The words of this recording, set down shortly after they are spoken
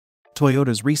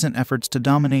Toyota's recent efforts to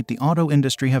dominate the auto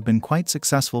industry have been quite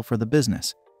successful for the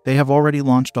business. They have already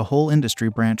launched a whole industry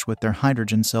branch with their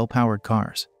hydrogen cell-powered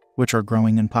cars, which are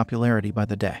growing in popularity by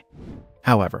the day.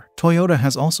 However, Toyota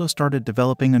has also started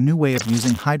developing a new way of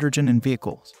using hydrogen in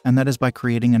vehicles, and that is by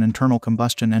creating an internal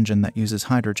combustion engine that uses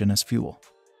hydrogen as fuel.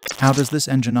 How does this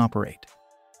engine operate?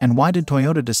 And why did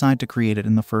Toyota decide to create it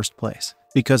in the first place?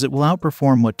 Because it will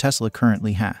outperform what Tesla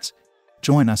currently has.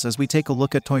 Join us as we take a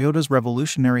look at Toyota's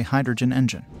revolutionary hydrogen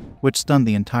engine, which stunned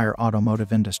the entire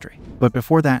automotive industry. But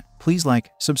before that, please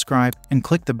like, subscribe, and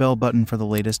click the bell button for the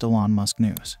latest Elon Musk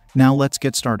news. Now let's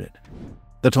get started.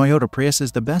 The Toyota Prius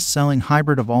is the best-selling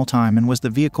hybrid of all time and was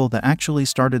the vehicle that actually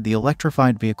started the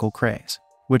electrified vehicle craze,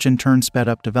 which in turn sped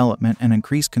up development and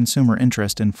increased consumer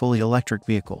interest in fully electric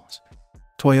vehicles.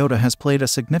 Toyota has played a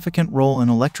significant role in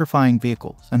electrifying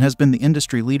vehicles and has been the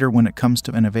industry leader when it comes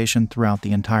to innovation throughout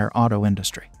the entire auto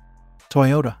industry.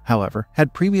 Toyota, however,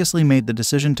 had previously made the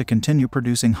decision to continue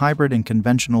producing hybrid and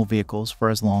conventional vehicles for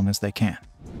as long as they can.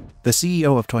 The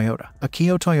CEO of Toyota,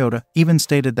 Akio Toyota, even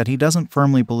stated that he doesn't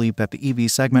firmly believe that the EV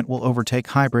segment will overtake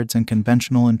hybrids and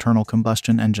conventional internal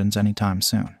combustion engines anytime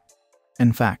soon.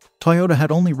 In fact, Toyota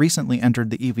had only recently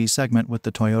entered the EV segment with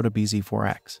the Toyota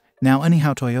bZ4X. Now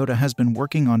anyhow, Toyota has been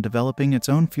working on developing its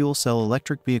own fuel cell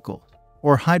electric vehicles,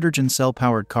 or hydrogen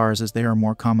cell-powered cars as they are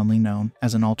more commonly known,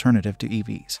 as an alternative to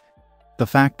EVs. The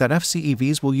fact that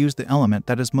FCEVs will use the element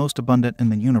that is most abundant in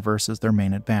the universe is their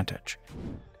main advantage.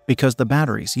 Because the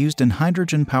batteries used in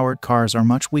hydrogen-powered cars are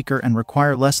much weaker and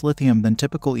require less lithium than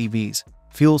typical EVs,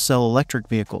 fuel cell electric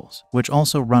vehicles, which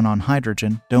also run on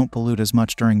hydrogen, don't pollute as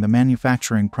much during the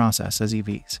manufacturing process as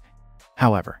EVs.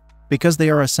 However, because they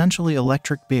are essentially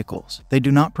electric vehicles, they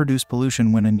do not produce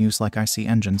pollution when in use like IC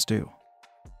engines do.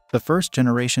 The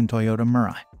first-generation Toyota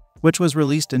Mirai, which was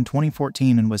released in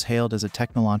 2014 and was hailed as a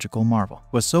technological marvel,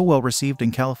 was so well received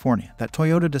in California that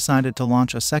Toyota decided to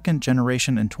launch a second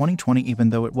generation in 2020 even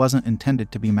though it wasn't intended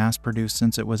to be mass-produced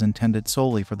since it was intended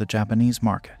solely for the Japanese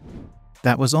market.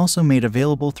 That was also made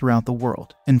available throughout the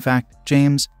world. In fact,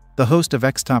 James, the host of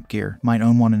X Top Gear, might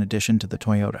own one in addition to the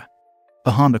Toyota.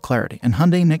 The Honda Clarity and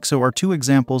Hyundai Nexo are two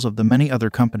examples of the many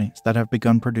other companies that have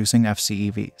begun producing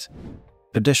FCEVs.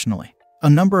 Additionally, a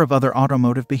number of other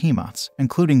automotive behemoths,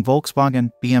 including Volkswagen,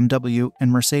 BMW,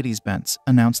 and Mercedes-Benz,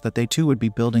 announced that they too would be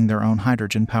building their own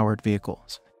hydrogen-powered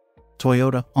vehicles.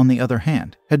 Toyota, on the other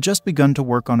hand, had just begun to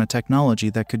work on a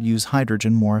technology that could use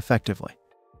hydrogen more effectively.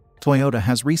 Toyota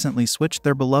has recently switched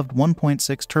their beloved 1.6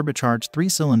 turbocharged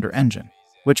 3-cylinder engine,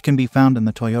 which can be found in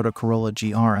the Toyota Corolla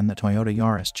GR and the Toyota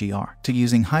Yaris GR, to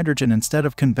using hydrogen instead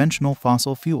of conventional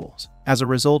fossil fuels, as a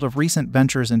result of recent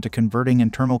ventures into converting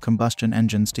internal combustion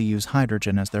engines to use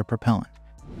hydrogen as their propellant.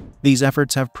 These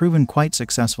efforts have proven quite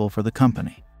successful for the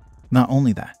company. Not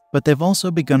only that, but they've also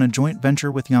begun a joint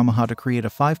venture with Yamaha to create a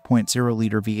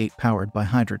 5.0-liter V8 powered by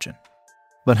hydrogen.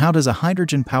 But how does a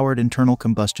hydrogen-powered internal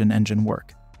combustion engine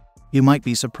work? You might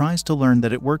be surprised to learn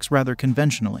that it works rather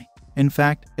conventionally. In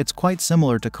fact, it's quite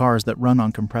similar to cars that run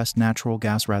on compressed natural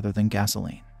gas rather than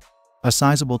gasoline. A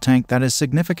sizable tank that is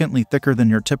significantly thicker than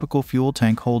your typical fuel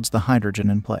tank holds the hydrogen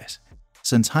in place.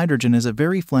 Since hydrogen is a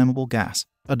very flammable gas,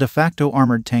 a de facto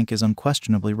armored tank is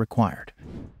unquestionably required.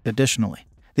 Additionally,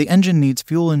 the engine needs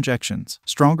fuel injections,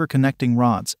 stronger connecting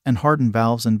rods, and hardened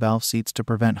valves and valve seats to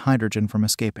prevent hydrogen from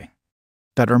escaping,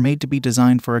 that are made to be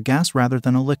designed for a gas rather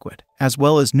than a liquid, as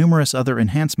well as numerous other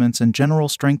enhancements and general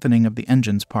strengthening of the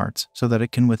engine's parts so that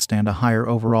it can withstand a higher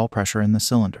overall pressure in the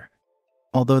cylinder.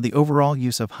 Although the overall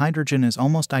use of hydrogen is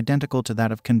almost identical to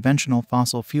that of conventional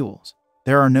fossil fuels,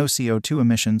 there are no CO2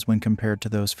 emissions when compared to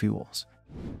those fuels.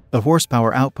 The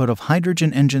horsepower output of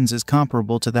hydrogen engines is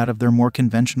comparable to that of their more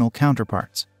conventional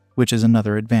counterparts, which is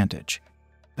another advantage.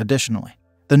 Additionally,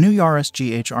 the new Yaris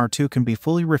GR2 can be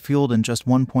fully refueled in just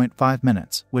 1.5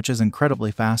 minutes, which is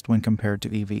incredibly fast when compared to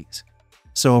EVs.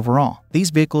 So overall,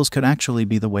 these vehicles could actually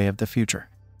be the way of the future.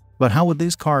 But how would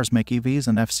these cars make EVs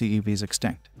and FCEVs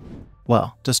extinct?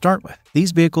 Well, to start with,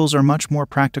 these vehicles are much more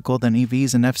practical than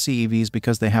EVs and FCEVs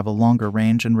because they have a longer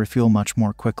range and refuel much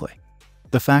more quickly.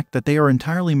 The fact that they are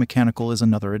entirely mechanical is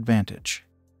another advantage.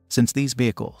 Since these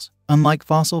vehicles, unlike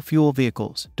fossil fuel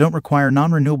vehicles, don't require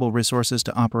non-renewable resources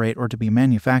to operate or to be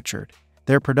manufactured,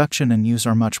 their production and use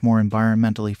are much more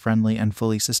environmentally friendly and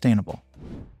fully sustainable.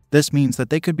 This means that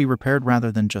they could be repaired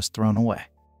rather than just thrown away.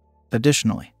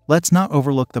 Additionally, let's not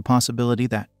overlook the possibility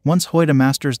that, once Toyota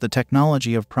masters the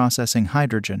technology of processing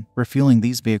hydrogen, refueling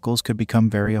these vehicles could become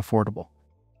very affordable.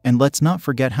 And let's not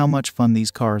forget how much fun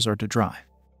these cars are to drive.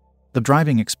 The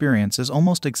driving experience is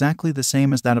almost exactly the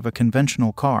same as that of a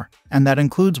conventional car, and that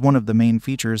includes one of the main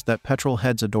features that petrol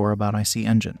heads adore about IC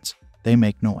engines: they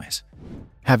make noise.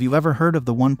 Have you ever heard of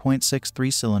the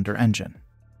 1.63-cylinder engine?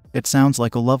 It sounds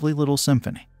like a lovely little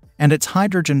symphony, and its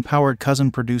hydrogen-powered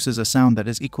cousin produces a sound that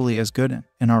is equally as good and,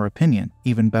 in our opinion,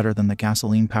 even better than the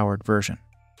gasoline-powered version.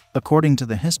 According to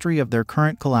the history of their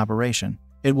current collaboration,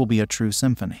 it will be a true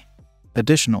symphony.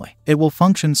 Additionally, it will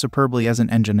function superbly as an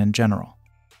engine in general.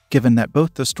 Given that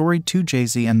both the storied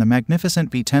 2JZ and the magnificent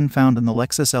V10 found in the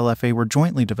Lexus LFA were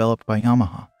jointly developed by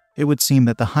Yamaha, it would seem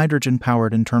that the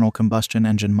hydrogen-powered internal combustion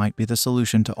engine might be the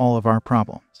solution to all of our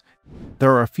problems.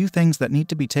 There are a few things that need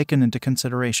to be taken into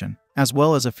consideration, as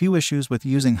well as a few issues with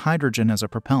using hydrogen as a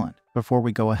propellant, before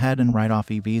we go ahead and write off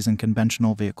EVs and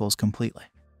conventional vehicles completely.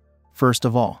 First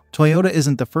of all, Toyota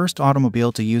isn't the first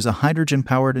automobile to use a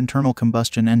hydrogen-powered internal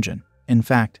combustion engine. In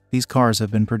fact, these cars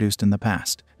have been produced in the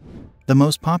past. The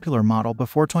most popular model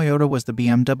before Toyota was the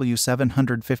BMW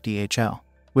 750HL,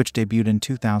 which debuted in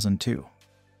 2002.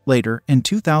 Later, in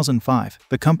 2005,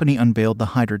 the company unveiled the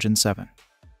Hydrogen 7.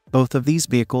 Both of these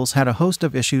vehicles had a host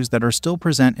of issues that are still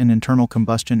present in internal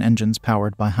combustion engines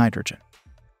powered by hydrogen.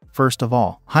 First of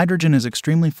all, hydrogen is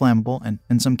extremely flammable and,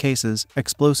 in some cases,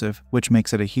 explosive, which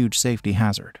makes it a huge safety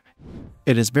hazard.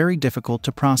 It is very difficult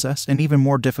to process and even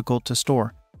more difficult to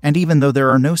store, and even though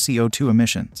there are no CO2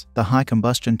 emissions, the high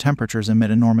combustion temperatures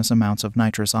emit enormous amounts of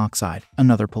nitrous oxide,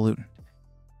 another pollutant.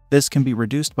 This can be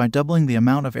reduced by doubling the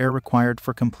amount of air required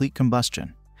for complete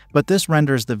combustion, but this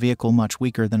renders the vehicle much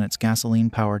weaker than its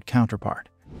gasoline-powered counterpart.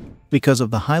 Because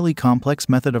of the highly complex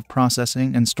method of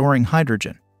processing and storing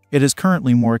hydrogen, it is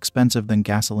currently more expensive than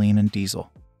gasoline and diesel.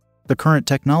 The current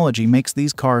technology makes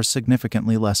these cars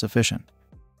significantly less efficient.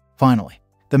 Finally,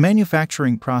 the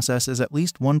manufacturing process is at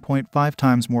least 1.5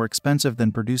 times more expensive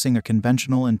than producing a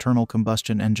conventional internal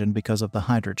combustion engine because of the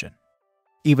hydrogen.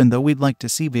 Even though we'd like to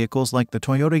see vehicles like the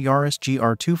Toyota Yaris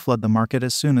GR2 flood the market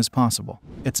as soon as possible,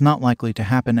 it's not likely to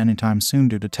happen anytime soon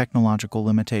due to technological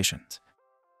limitations.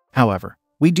 However,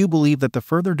 we do believe that the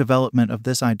further development of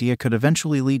this idea could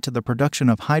eventually lead to the production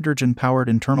of hydrogen-powered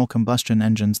internal combustion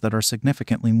engines that are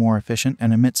significantly more efficient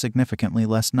and emit significantly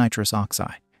less nitrous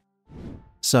oxide.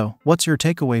 So, what's your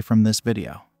takeaway from this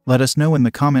video? Let us know in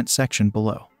the comments section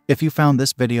below. If you found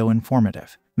this video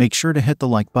informative, make sure to hit the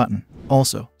like button.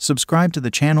 Also, subscribe to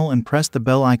the channel and press the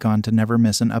bell icon to never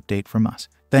miss an update from us.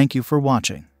 Thank you for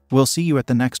watching. We'll see you at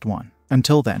the next one.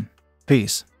 Until then,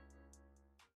 peace.